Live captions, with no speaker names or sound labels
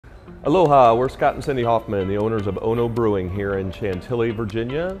Aloha, we're Scott and Cindy Hoffman, the owners of Ono Brewing here in Chantilly,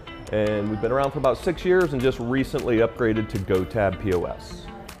 Virginia, and we've been around for about 6 years and just recently upgraded to GoTab POS.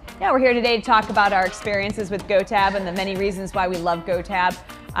 Yeah, we're here today to talk about our experiences with GoTab and the many reasons why we love GoTab.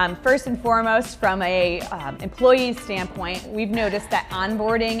 First and foremost, from a employee standpoint, we've noticed that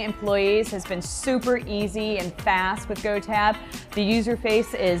onboarding employees has been super easy and fast with GoTab. The user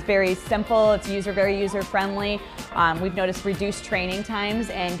face is very simple, it's very user-friendly. We've noticed reduced training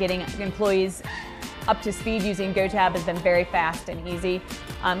times, and getting employees up to speed using GoTab has been very fast and easy.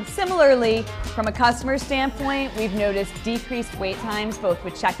 Similarly, from a customer standpoint, we've noticed decreased wait times, both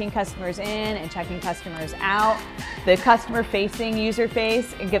with checking customers in and checking customers out. The customer-facing user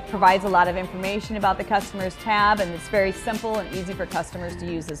face provides a lot of information about the customer's tab, and it's very simple and easy for customers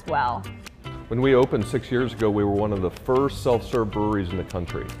to use as well. When we opened 6 years ago, we were one of the first self-serve breweries in the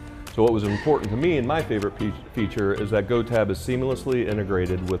country. So what was important to me, and my favorite feature, is that GoTab is seamlessly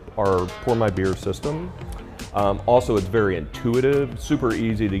integrated with our PourMyBeer system. Also, it's very intuitive, super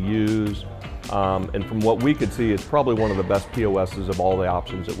easy to use, and from what we could see, it's probably one of the best POSs of all the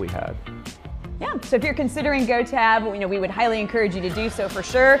options that we had. Yeah, so if you're considering GoTab, we would highly encourage you to do so for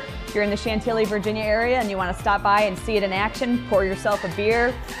sure. If you're in the Chantilly, Virginia area and you want to stop by and see it in action, pour yourself a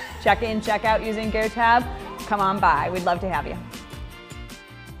beer, check in, check out using GoTab, come on by. We'd love to have you.